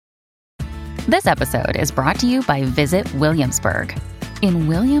This episode is brought to you by Visit Williamsburg. In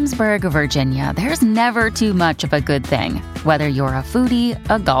Williamsburg, Virginia, there's never too much of a good thing. Whether you're a foodie,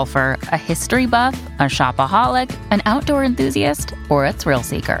 a golfer, a history buff, a shopaholic, an outdoor enthusiast, or a thrill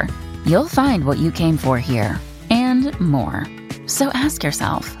seeker, you'll find what you came for here and more. So ask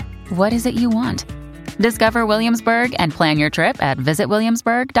yourself, what is it you want? Discover Williamsburg and plan your trip at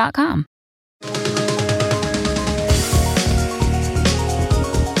visitwilliamsburg.com.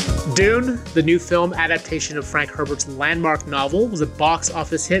 Dune, the new film adaptation of Frank Herbert's landmark novel, was a box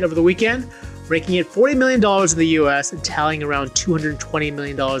office hit over the weekend, raking it $40 million in the US and tallying around $220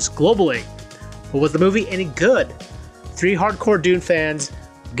 million globally. But was the movie any good? Three hardcore Dune fans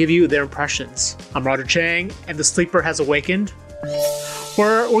will give you their impressions. I'm Roger Chang, and the sleeper has awakened.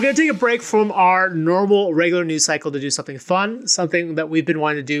 We're going to take a break from our normal, regular news cycle to do something fun, something that we've been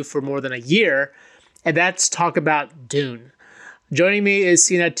wanting to do for more than a year, and that's talk about Dune. Joining me is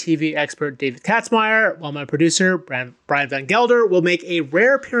CNET TV expert David Katzmeyer, while my producer, Brian Van Gelder, will make a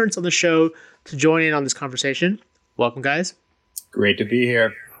rare appearance on the show to join in on this conversation. Welcome, guys. Great to be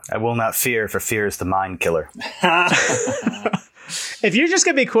here. I will not fear, for fear is the mind killer. If you're just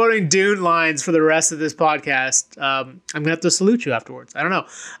going to be quoting Dune lines for the rest of this podcast, I'm going to have to salute you afterwards. I don't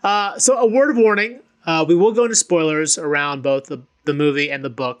know. So a word of warning, we will go into spoilers around both the movie and the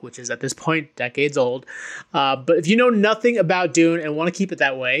book, which is at this point decades old. But if you know nothing about Dune and want to keep it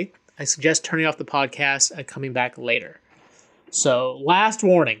that way, I suggest turning off the podcast and coming back later. So last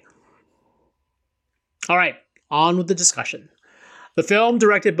warning. All right, on with the discussion. The film,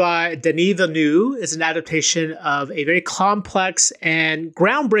 directed by Denis Villeneuve, is an adaptation of a very complex and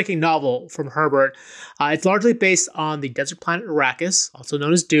groundbreaking novel from Herbert. It's largely based on the desert planet Arrakis, also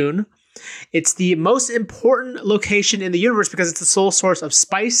known as Dune. It's the most important location in the universe because it's the sole source of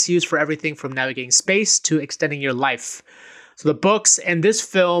spice used for everything from navigating space to extending your life. So the books and this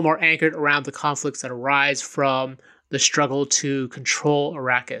film are anchored around the conflicts that arise from the struggle to control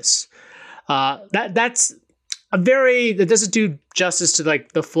Arrakis. That doesn't do justice to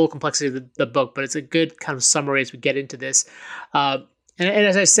like the full complexity of the book, but it's a good kind of summary as we get into this. And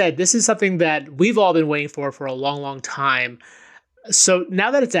as I said, this is something that we've all been waiting for a long, long time. So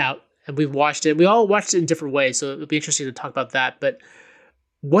now that it's out and we've watched it, we all watched it in different ways, so it'll be interesting to talk about that. But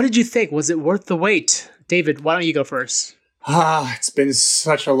what did you think? Was it worth the wait? David, why don't you go first? It's been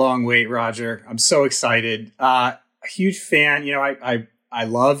such a long wait, Roger. I'm so excited. A huge fan. You know, I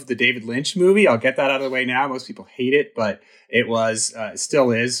love the David Lynch movie. I'll get that out of the way now. Most people hate it, but it still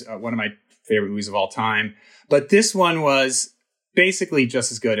is one of my favorite movies of all time. But this one was basically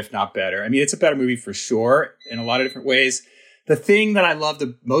just as good, if not better. I mean, it's a better movie for sure in a lot of different ways. The thing that I loved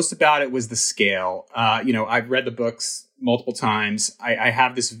the most about it was the scale. I've read the books multiple times. I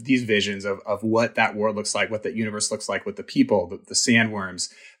have these visions of what that world looks like, what that universe looks like, with the people, the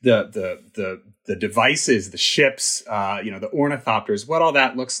sandworms, the devices, the ships, the ornithopters, what all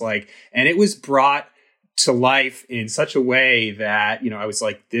that looks like. And it was brought to life in such a way that, I was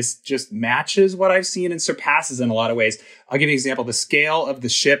like, this just matches what I've seen and surpasses in a lot of ways. I'll give you an example. The scale of the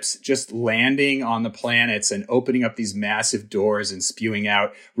ships just landing on the planets and opening up these massive doors and spewing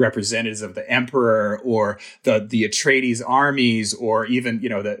out representatives of the Emperor or the Atreides armies, or even,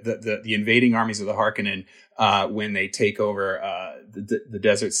 the invading armies of the Harkonnen when they take over the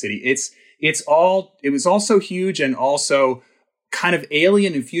desert city. It was also huge and also kind of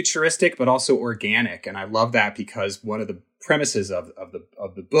alien and futuristic, but also organic. And I love that because one of the premises of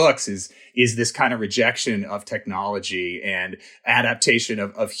the books is this kind of rejection of technology and adaptation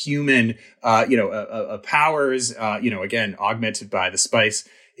of human, powers, again, augmented by the spice.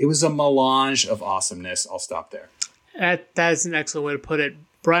 It was a melange of awesomeness. I'll stop there. That is an excellent way to put it.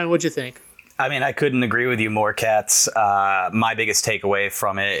 Brian, what'd you think? I mean, I couldn't agree with you more, Katz. My biggest takeaway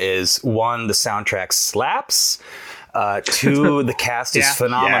from it is, one, the soundtrack slaps. Two, the cast is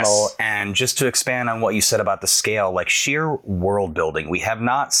phenomenal. Yes. And just to expand on what you said about the scale, like sheer world building. We have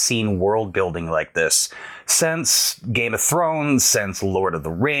not seen world building like this since Game of Thrones, since Lord of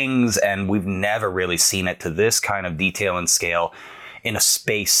the Rings, and we've never really seen it to this kind of detail and scale in a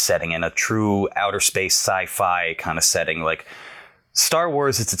space setting, in a true outer space sci-fi kind of setting. Like Star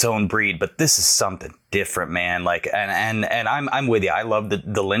Wars, it's its own breed, but this is something different, man. Like, and I'm with you. I love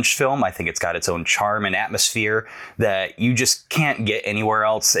the Lynch film. I think it's got its own charm and atmosphere that you just can't get anywhere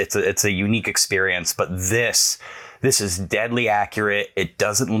else. It's a unique experience, but this is deadly accurate. It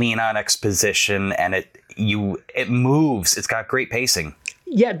doesn't lean on exposition, and it moves. It's got great pacing.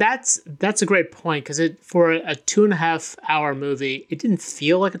 Yeah, that's a great point, because for a 2.5 hour movie, it didn't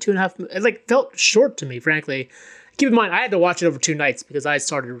feel like a 2.5. It felt short to me, frankly. Keep in mind, I had to watch it over 2 nights because I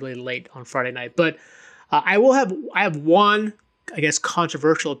started really late on Friday night. But I have one I guess,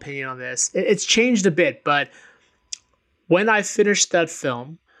 controversial opinion on this. It's changed a bit, but when I finished that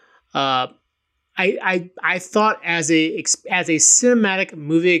film, I thought as a cinematic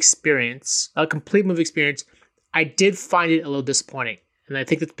movie experience, a complete movie experience, I did find it a little disappointing. And I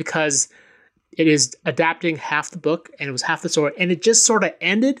think that's because it is adapting half the book and it was half the story, and it just sort of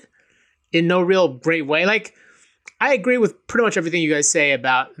ended in no real great way. Like, I agree with pretty much everything you guys say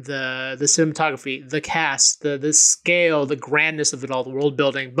about the cinematography, the cast, the scale, the grandness of it all, the world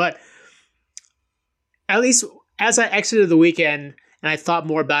building. But at least as I exited the weekend and I thought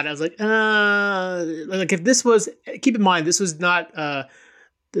more about it, I was like if this was, keep in mind, this was not,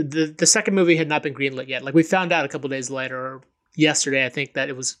 the second movie had not been greenlit yet. Like, we found out a couple days later, or yesterday, I think, that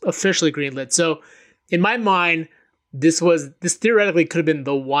it was officially greenlit. So in my mind, this theoretically could have been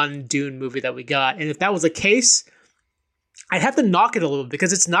the one Dune movie that we got. And if that was the case, I'd have to knock it a little bit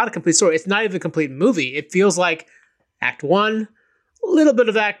because it's not a complete story. It's not even a complete movie. It feels like Act 1, a little bit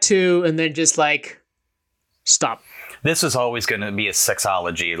of Act 2, and then just like stop. This is always going to be a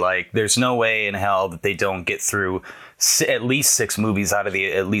sexology. Like, there's no way in hell that they don't get through at least 6 movies out of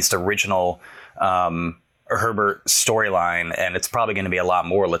the at least original Herbert storyline, and it's probably going to be a lot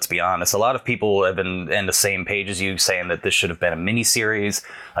more, let's be honest. A lot of people have been in the same page as you, saying that this should have been a miniseries,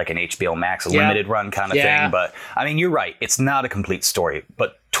 like an HBO Max limited run kind of thing. But, I mean, you're right. It's not a complete story.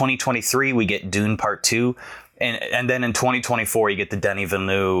 But 2023, we get Dune Part 2. And then in 2024, you get the Denis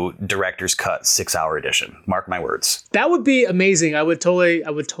Villeneuve director's cut 6-hour edition. Mark my words. That would be amazing. I would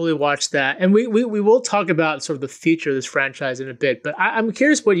totally watch that. And we will talk about sort of the future of this franchise in a bit. But I'm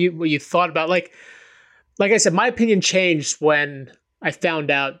curious what you thought about, like I said, my opinion changed when I found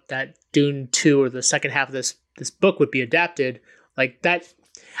out that Dune 2, or the second half of this book, would be adapted. Like that,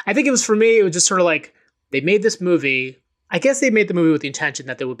 I think it was, for me, it was just sort of like, they made this movie. I guess they made the movie with the intention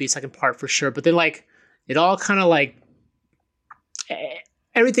that there would be a second part for sure. But then, like, it all kind of like,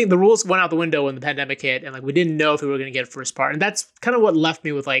 everything, the rules went out the window when the pandemic hit, and like, we didn't know if we were going to get a first part. And that's kind of what left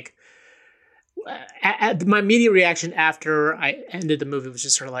me with like, my immediate reaction after I ended the movie was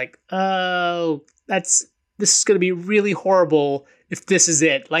just sort of like, oh, this is going to be really horrible if this is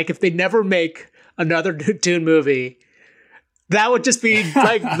it. Like, if they never make another Dune movie, that would just be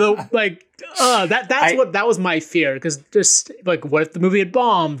like that was my fear. Because just like, what if the movie had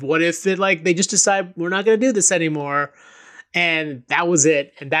bombed? What if it, like, they just decide we're not going to do this anymore? And that was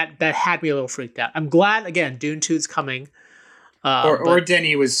it. And that had me a little freaked out. I'm glad, again, Dune 2 is coming. Or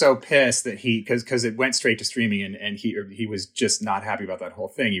Denny was so pissed that because it went straight to streaming, and he was just not happy about that whole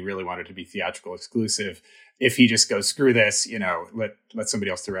thing. He really wanted to be theatrical exclusive. If he just goes, screw this, let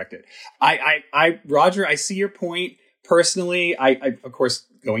somebody else direct it. Roger, I see your point. Personally, I of course,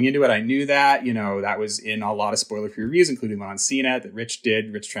 going into it, I knew that, that was in a lot of spoiler-free reviews, including one on CNET that Rich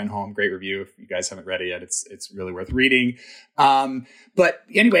did. Rich Trenholm, great review. If you guys haven't read it yet, it's really worth reading. But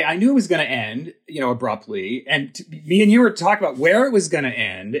anyway, I knew it was going to end, abruptly. And me and you were talking about where it was going to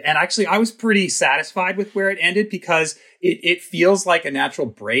end. And actually, I was pretty satisfied with where it ended, because it feels like a natural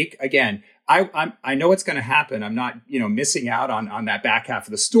break. Again, I know what's going to happen. I'm not, missing out on that back half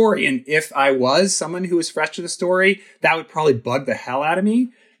of the story. And if I was someone who was fresh to the story, that would probably bug the hell out of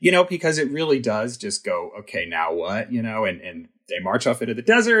me, because it really does just go, okay, now what, and they march off into the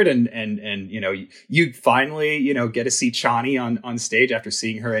desert, and you finally, get to see Chani on stage after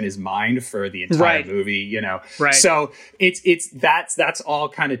seeing her in his mind for the entire movie, Right. So that's all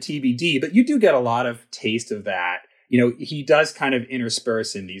kind of TBD, but you do get a lot of taste of that. He does kind of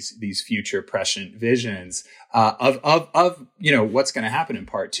intersperse in these future prescient visions of what's going to happen in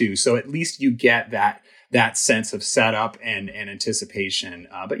part 2. So at least you get that sense of setup and anticipation.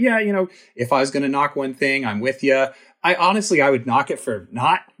 But yeah, if I was going to knock one thing, I'm with you. I would knock it for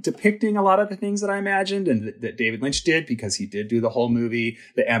not depicting a lot of the things that I imagined and that David Lynch did, because he did do the whole movie,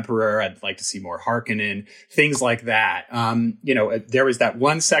 The Emperor. I'd like to see more Harkonnen, things like that. There was that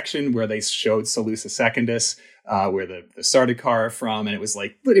one section where they showed Seleucus Secundus, where the Sardaukar are from, and it was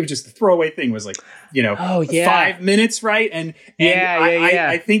just the throwaway thing was 5 minutes, right? And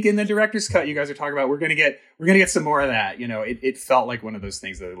I think in the director's cut, you guys are talking about we're gonna get some more of that. It felt like one of those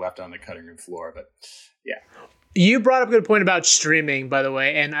things that they left on the cutting room floor, but yeah. You brought up a good point about streaming, by the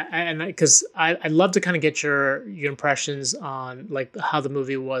way, and because I'd love to kind of get your impressions on like how the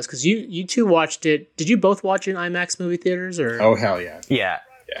movie was, because you two watched it. Did you both watch it in IMAX movie theaters, or? Oh hell yeah, yeah.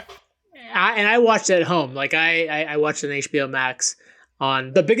 I watched it at home. Like I watched it on HBO Max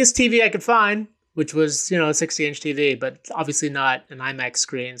on the biggest TV I could find, which was a 60-inch TV, but obviously not an IMAX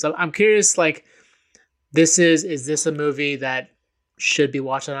screen. So I'm curious, like, is this a movie that should be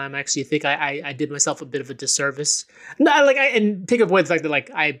watched on IMAX? Do you think I did myself a bit of a disservice? No, and take away the fact that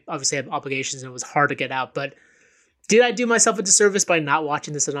like I obviously have obligations and it was hard to get out, but Did I do myself a disservice by not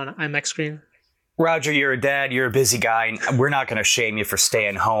watching this on an IMAX screen? Roger, you're a dad, you're a busy guy. We're not going to shame you for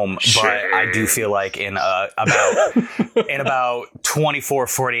staying home, Sure. but I do feel like in about 24,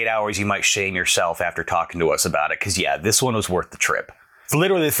 48 hours, you might shame yourself after talking to us about it. Because, yeah, this one was worth the trip. It's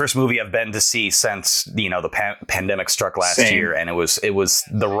literally the first movie I've been to see since, the pandemic struck last year, and it was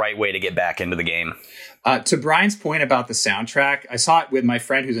the right way to get back into the game. To Brian's point about the soundtrack, I saw it with my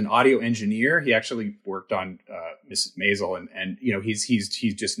friend who's an audio engineer. He actually worked on Mrs. Maisel, and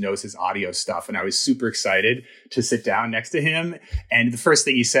he just knows his audio stuff. And I was super excited to sit down next to him. And the first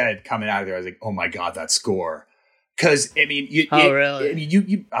thing he said coming out of there, I was like, "Oh my god, that score!" Because really?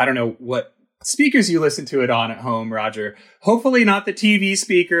 I don't know what speakers you listen to it on at home, Roger. Hopefully not the TV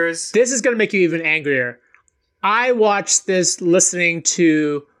speakers. This is going to make you even angrier. I watched this listening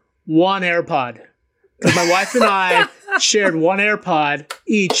to one AirPod. Because my wife and I shared one AirPod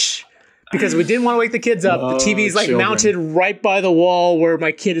each because we didn't want to wake the kids up. The TV's mounted right by the wall where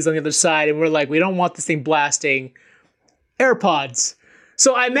my kid is on the other side. And we're like, we don't want this thing blasting. AirPods.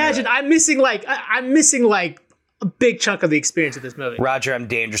 So I imagine I'm missing a big chunk of the experience of this movie. Roger, I'm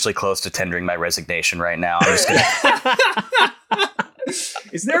dangerously close to tendering my resignation right now. I'm just gonna...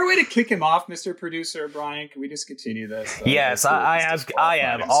 Is there a way to kick him off, Mr. Producer Brian? Can we just continue this? Yes, I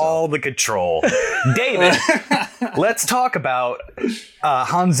have all the control. David, let's talk about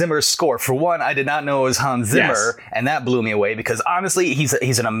Hans Zimmer's score. For one, I did not know it was Hans Zimmer, and that blew me away because honestly,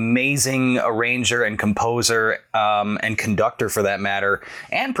 he's an amazing arranger and composer and conductor for that matter,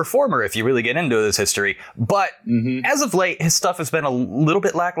 and performer if you really get into his history. But as of late, his stuff has been a little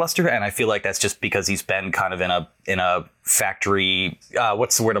bit lackluster, and I feel like that's just because he's been kind of in a factory,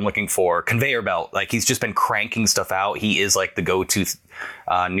 what's the word I'm looking for? Conveyor belt. Like he's just been cranking stuff out. He is like the go-to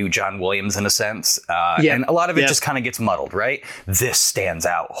new John Williams in a sense. And a lot of it just kind of gets muddled, right? This stands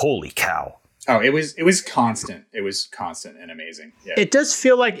out. Holy cow. Oh, it was constant. It was constant and amazing. Yeah. It does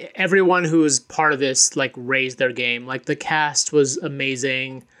feel like everyone who was part of this raised their game. Like the cast was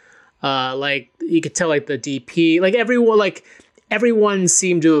amazing. You could tell the DP, everyone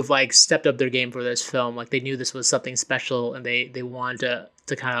seemed to have stepped up their game for this film. Like they knew this was something special and they wanted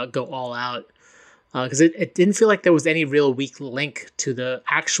to kind of go all out. Because it didn't feel like there was any real weak link to the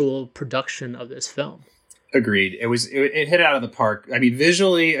actual production of this film. Agreed. It hit out of the park. I mean,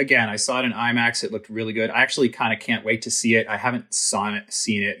 visually, again, I saw it in IMAX. It looked really good. I actually kind of can't wait to see it. I haven't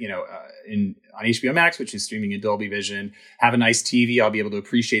seen it, on HBO Max, which is streaming in Dolby Vision. Have a nice TV. I'll be able to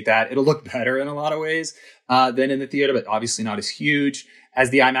appreciate that. It'll look better in a lot of ways than in the theater, but obviously not as huge as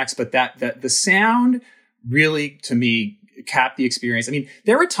the IMAX. But that the sound really, to me, capped the experience. I mean,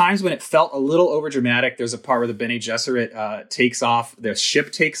 there were times when it felt a little over dramatic. There's a part where the Bene Gesserit takes off, the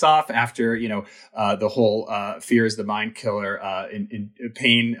ship takes off after, the whole fear is the mind killer in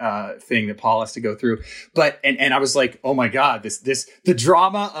pain thing that Paul has to go through. But, and I was like, oh my God, the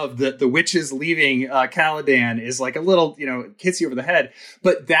drama of the witches leaving Caladan is like a little, hits you over the head.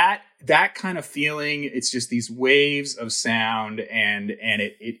 But that kind of feeling, it's just these waves of sound and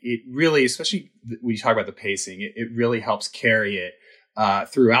it really, especially when you talk about the pacing, it really helps carry it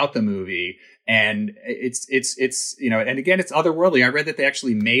throughout the movie. And it's and again, it's otherworldly. I read that they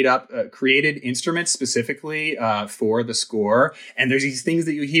actually created instruments specifically for the score. And there's these things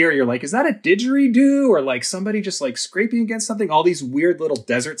that you hear, you're like, is that a didgeridoo or somebody just scraping against something? All these weird little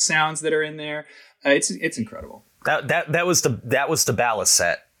desert sounds that are in there. It's incredible. That was the ballast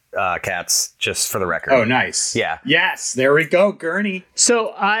set. Cats, just for the record. Oh, nice. Yeah. Yes, there we go, Gurney.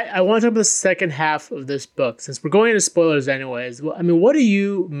 So I want to talk about the second half of this book, since we're going into spoilers anyways. I mean, what are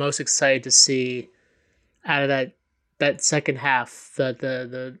you most excited to see out of that second half?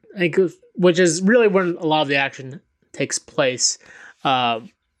 Which is really when a lot of the action takes place. What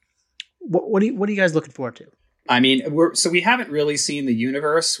are you guys looking forward to? I mean, we haven't really seen the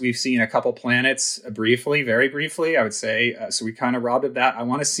universe. We've seen a couple planets briefly, very briefly, I would say. So we kind of robbed of that. I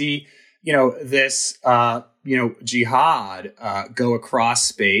want to see, this, jihad go across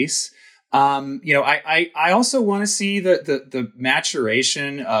space. I also want to see the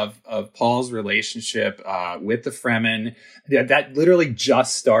maturation of Paul's relationship with the Fremen that literally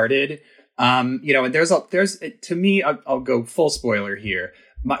just started. And there's to me, I'll go full spoiler here.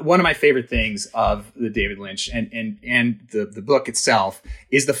 One of my favorite things of the David Lynch and the book itself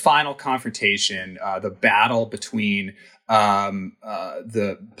is the final confrontation, the battle between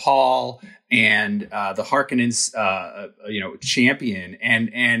the Paul and the Harkonnen's champion,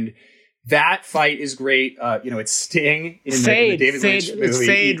 and that fight is great. It's Sting in the David Lynch movie. It's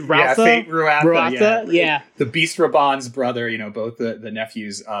Fade Rautha. Yeah. The Beast Raban's brother, both the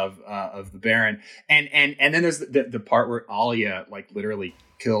nephews of the Baron. And then there's the part where Alia literally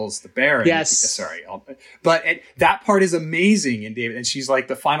kills the Baron. Yes. Sorry. But that part is amazing in David. And she's like,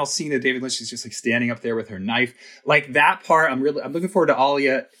 the final scene of David Lynch, she's just like standing up there with her knife. Like that part, I'm looking forward to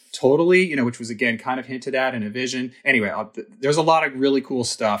Alia totally, which was again kind of hinted at in a vision. Anyway, there's a lot of really cool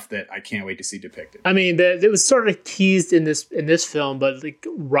stuff that I can't wait to see depicted. I mean, it was sort of teased in this film, but like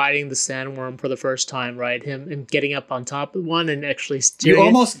riding the sandworm for the first time, right? Him getting up on top of one and actually steering. You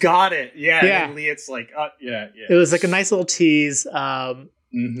almost got it, yeah. Yeah. And Liet's like, yeah. It was like a nice little tease.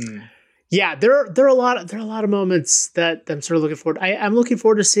 Yeah, there are a lot of moments that I'm sort of looking forward. I'm looking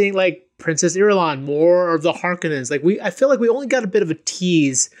forward to seeing like Princess Irulan, more of the Harkonnens. Like I feel like we only got a bit of a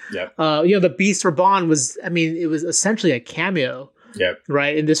tease. Yeah. The Beast Raban was, it was essentially a cameo. Yep.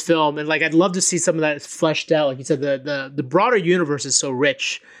 Right, in this film, and like I'd love to see some of that fleshed out. Like you said, the broader universe is so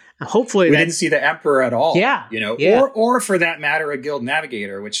rich, and hopefully we didn't see the Emperor at all. Yeah. Or for that matter, a Guild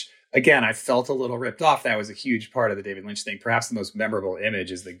Navigator, which. Again, I felt a little ripped off. That was a huge part of the David Lynch thing. Perhaps the most memorable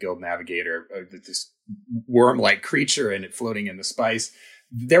image is the Guild Navigator, this worm-like creature and it floating in the spice.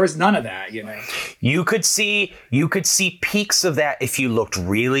 There was none of that, You could see peaks of that if you looked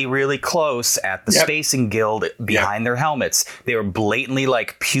really, really close at the Spacing Guild behind their helmets. They were blatantly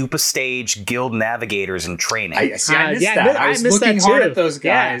like pupa stage Guild Navigators in training. I missed that. I was looking hard at those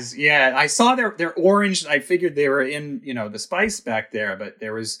guys. Yeah, I saw their orange. I figured they were in the spice back there, but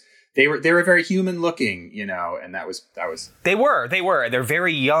they were very human looking, and that was They were. They're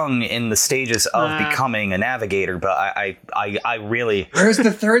very young in the stages of becoming a navigator, but I really. Where's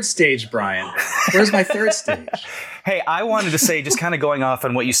the third stage, Brian? Where's my third stage? Hey, I wanted to say, just kind of going off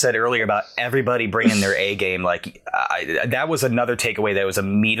on what you said earlier about everybody bringing their A game, like that was another takeaway that I was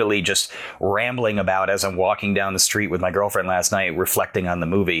immediately just rambling about as I'm walking down the street with my girlfriend last night, reflecting on the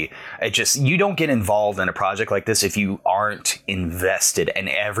movie. You don't get involved in a project like this if you aren't invested, and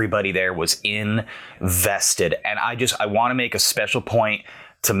everybody there was invested. And I want to make a special point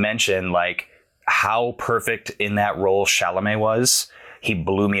to mention like how perfect in that role Chalamet was. He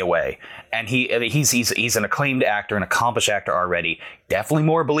blew me away. And he's an acclaimed actor, an accomplished actor already. Definitely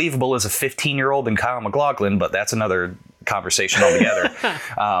more believable as a 15-year-old than Kyle MacLachlan, but that's another conversation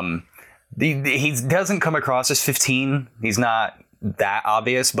altogether. He doesn't come across as 15. He's not that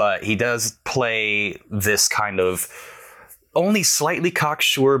obvious, but he does play this kind of only slightly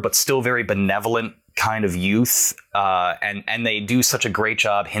cocksure, but still very benevolent kind of youth, and they do such a great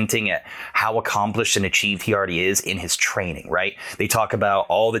job hinting at how accomplished and achieved he already is in his training, right? They talk about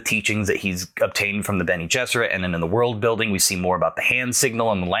all the teachings that he's obtained from the Bene Gesserit, and then in the world building, we see more about the hand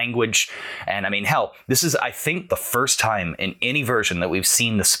signal and the language. And hell, this is, I think, the first time in any version that we've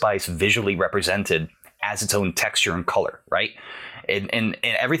seen the spice visually represented as its own texture and color, right? And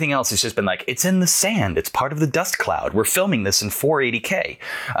everything else has just been like, it's in the sand. It's part of the dust cloud. We're filming this in 480K.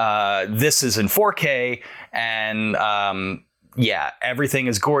 This is in 4K. And everything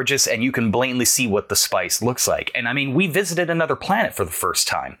is gorgeous. And you can blatantly see what the spice looks like. And we visited another planet for the first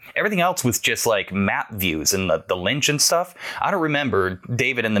time. Everything else was just like map views and the Lynch and stuff. I don't remember,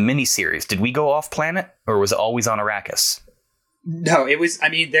 David, in the miniseries, did we go off planet or was it always on Arrakis? No, it was.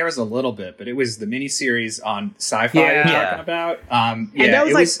 There was a little bit, but it was the miniseries on sci-fi you're talking about. And that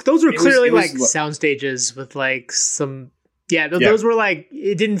was those were clearly sound stages with like some. Yeah, those were like,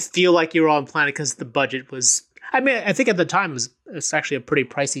 it didn't feel like you were on planet because the budget was. I think at the time it was actually a pretty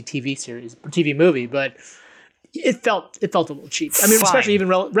pricey TV movie, but it felt a little cheap. Especially even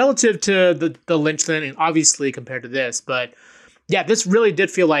relative to the Lynch thing, and obviously compared to this, but yeah, this really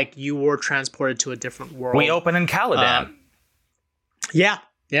did feel like you were transported to a different world. We open in Caladan. Yeah,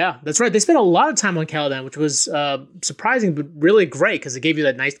 that's right. They spent a lot of time on Caladan, which was surprising, but really great because it gave you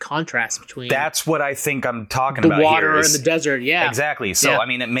that nice contrast between. That's what I think I'm talking about. The water here and the desert, yeah. Exactly. So,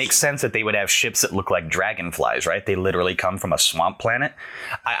 it makes sense that they would have ships that look like dragonflies, right? They literally come from a swamp planet.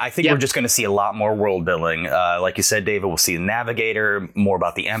 I think we're just going to see a lot more world building. Like you said, David, we'll see the Navigator, more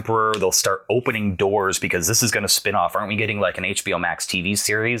about the Emperor. They'll start opening doors because this is going to spin off. Aren't we getting like an HBO Max TV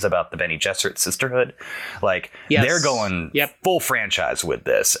series about the Bene Gesserit Sisterhood? Like, they're going full franchise with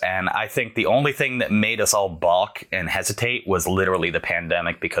this. And I think the only thing that made us all balk and hesitate was literally the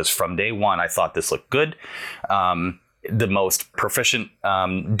pandemic, because from day one, I thought this looked good. The most proficient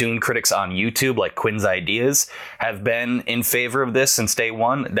Dune critics on YouTube, like Quinn's Ideas, have been in favor of this since day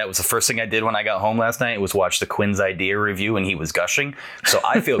one. That was the first thing I did when I got home last night, was watch the Quinn's Idea review, and he was gushing. So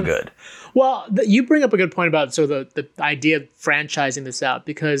I feel good. Well, you bring up a good point about the idea of franchising this out,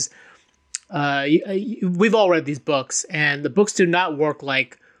 because we've all read these books, and the books do not work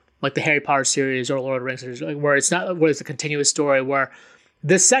like the Harry Potter series or Lord of the Rings series, where it's a continuous story. Where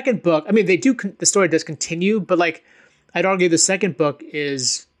the second book, the story does continue, but like I'd argue the second book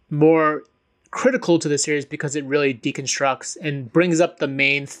is more critical to the series because it really deconstructs and brings up the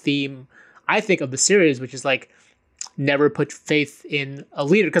main theme, I think, of the series, which is like never put faith in a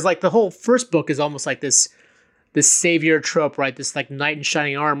leader. Because like the whole first book is almost like this savior trope, right? This like knight in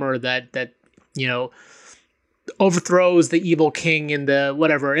shining armor that you know overthrows the evil king in the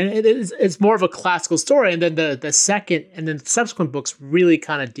whatever, and it's more of a classical story. And then the second and then subsequent books really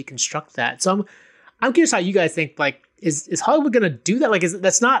kind of deconstruct that. So I'm curious how you guys think, like, is Hollywood gonna do that? Like,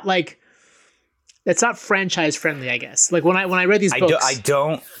 that's not franchise friendly, I guess. Like when I read these books, I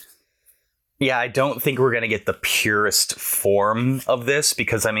don't think we're gonna get the purest form of this,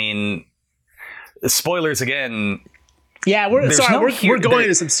 because I mean, spoilers again. Yeah, we're going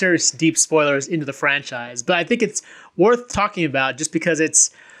into some serious deep spoilers into the franchise, but I think it's worth talking about just because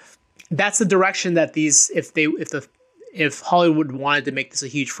that's the direction that if Hollywood wanted to make this a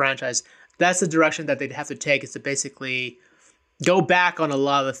huge franchise, that's the direction that they'd have to take, is to basically go back on a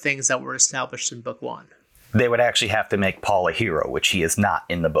lot of the things that were established in book one. They would actually have to make Paul a hero, which he is not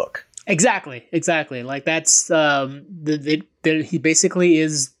in the book. Exactly. Like that's he basically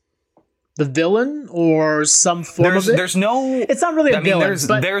is the villain or some form of it. There's no. It's not really a villain,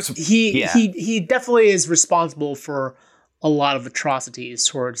 but he definitely is responsible for a lot of atrocities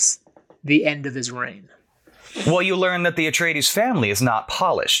towards the end of his reign. Well, you learn that the Atreides family is not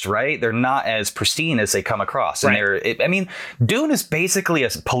polished, right? They're not as pristine as they come across, and Dune is basically a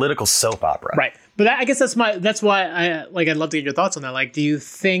political soap opera, right? But I guess that's why I'd love to get your thoughts on that. Like, do you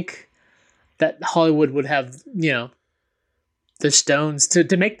think that Hollywood would have, the stones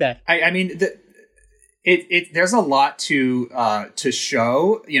to make that? I mean, there's a lot to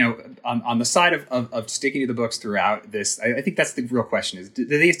show, on the side of sticking to the books throughout this. I think that's the real question: is do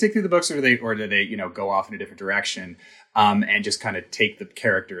they stick to the books, or do they go off in a different direction, and just kind of take the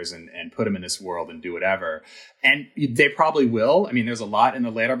characters and put them in this world and do whatever? And they probably will. I mean, there's a lot in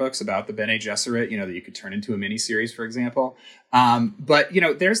the later books about the Bene Gesserit, that you could turn into a miniseries, for example. But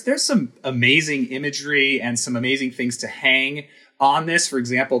there's some amazing imagery and some amazing things to hang on this. For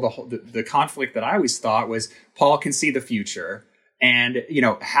example, the conflict that I always thought was Paul can see the future, and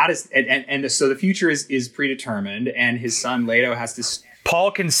how does so the future is predetermined, and his son Leto has to.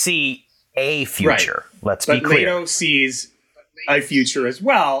 Paul can see a future. Right. Let's be clear. Leto sees a future as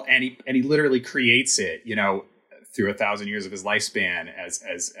well, and he literally creates it, through 1,000 years of his lifespan,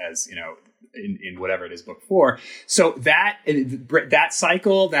 as in whatever it is, book 4. So that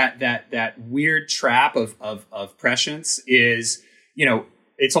cycle, that weird trap of prescience is,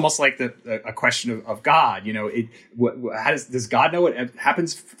 it's almost like a question of God. Does God know what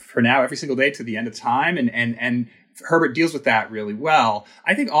happens for now every single day to the end of time? And Herbert deals with that really well.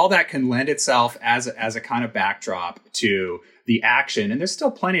 I think all that can lend itself as a kind of backdrop to the action, and there's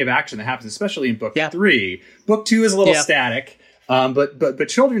still plenty of action that happens, especially in book 3. Book 2 is a little static. But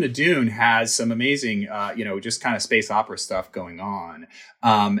Children of Dune has some amazing, just kind of space opera stuff going on.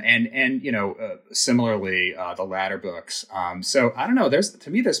 Similarly, the latter books. So I don't know, there's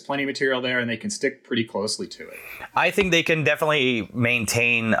plenty of material there, and they can stick pretty closely to it. I think they can definitely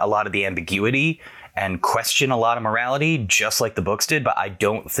maintain a lot of the ambiguity and question a lot of morality, just like the books did. But I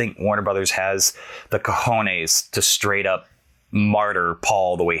don't think Warner Brothers has the cojones to straight up martyr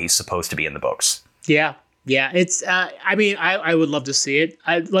Paul the way he's supposed to be in the books. Yeah. Yeah, it's. I would love to see it.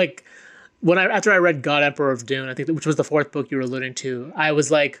 After I read God Emperor of Dune, I think which was the 4th book you were alluding to, I was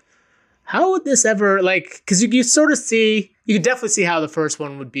like, how would this ever because you sort of see, you could definitely see how the first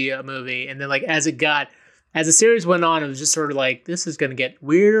one would be a movie, and then as the series went on, it was just sort of like, this is going to get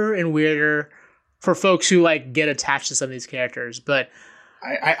weirder and weirder for folks who get attached to some of these characters, but.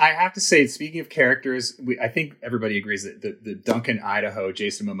 I have to say, speaking of characters, I think everybody agrees that the Duncan Idaho,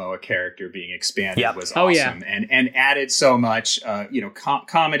 Jason Momoa character being expanded was awesome, and added so much,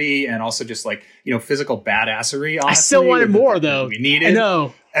 comedy, and also just physical badassery. Honestly, I still wanted more though. We needed. I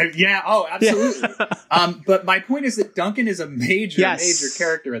know. Yeah. Oh, absolutely. Yeah. But my point is that Duncan is a major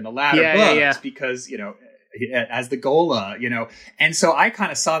character in the latter books because as the Gola, and so I kind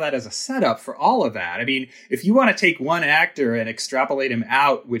of saw that as a setup for all of that. I mean, if you want to take one actor and extrapolate him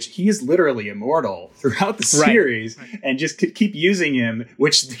out, which he is literally immortal throughout the series, and just keep using him,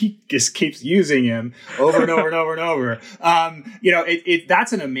 which he just keeps using him over and over and over and over.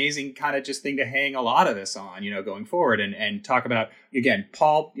 That's an amazing kind of just thing to hang a lot of this on, going forward, and talk about, again,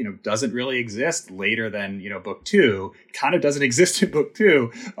 Paul, doesn't really exist later than, book 2, kind of doesn't exist in book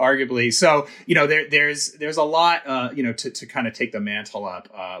 2, arguably. So, there's a lot, to kind of take the mantle up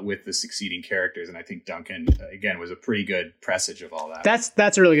with the succeeding characters. And I think Duncan, again, was a pretty good presage of all that.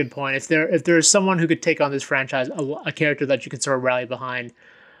 That's a really good point. If there's someone who could take on this franchise, a character that you could sort of rally behind,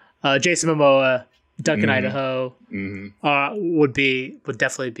 Jason Momoa Duncan, Idaho, would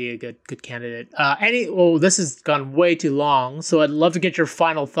definitely be a good candidate. This has gone way too long, so I'd love to get your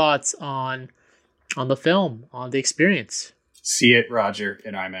final thoughts on the film, on the experience. See it, Roger,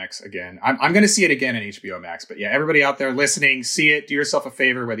 in IMAX again. I'm going to see it again in HBO Max. But yeah, everybody out there listening, see it. Do yourself a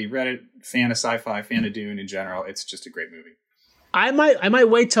favor, whether you read it, fan of sci-fi, fan of Dune in general. It's just a great movie. I might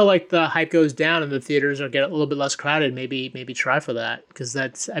wait till like the hype goes down and the theaters are get a little bit less crowded. Maybe try for that, because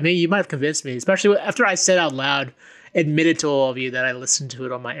you might have convinced me, especially after I said out loud, admitted to all of you that I listened to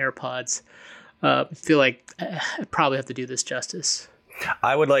it on my AirPods. I feel like I probably have to do this justice.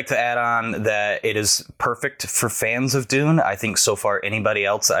 I would like to add on that it is perfect for fans of Dune. I think so far anybody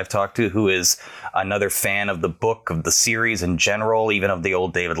else I've talked to who is another fan of the book, of the series in general, even of the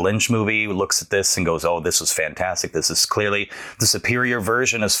old David Lynch movie, looks at this and goes, oh, this was fantastic. This is clearly the superior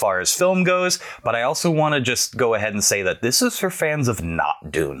version as far as film goes. But I also want to just go ahead and say that this is for fans of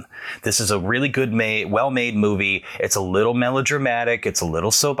not Dune. This is a really good, well-made movie. It's a little melodramatic. It's a little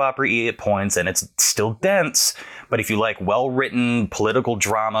soap opera-y at points, and it's still dense. But if you like well-written political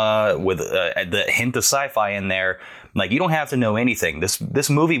drama with the hint of sci-fi in there, like, you don't have to know anything. This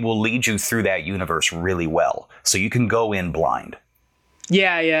movie will lead you through that universe really well, so you can go in blind.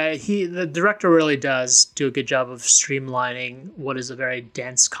 Yeah. The director really does do a good job of streamlining what is a very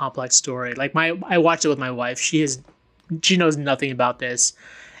dense, complex story. Like I watched it with my wife. She knows nothing about this,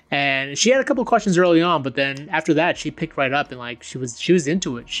 and she had a couple of questions early on, but then after that, she picked right up and like she was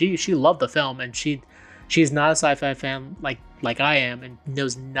into it. She loved the film, and she's not a sci-fi fan like I am, and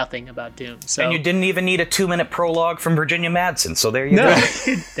knows nothing about Dune. So, and you didn't even need a 2-minute prologue from Virginia Madsen. So there you go.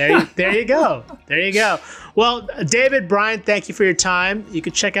 there you go. There you go. Well, David, Brian, thank you for your time. You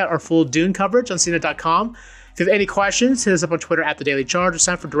can check out our full Dune coverage on CNET.com. If you have any questions, hit us up on Twitter at The Daily Charge, or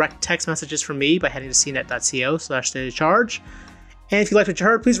sign up for direct text messages from me by heading to cnet.co/dailycharge. And if you liked what you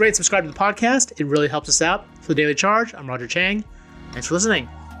heard, please rate and subscribe to the podcast. It really helps us out. For The Daily Charge, I'm Roger Chang. Thanks for listening.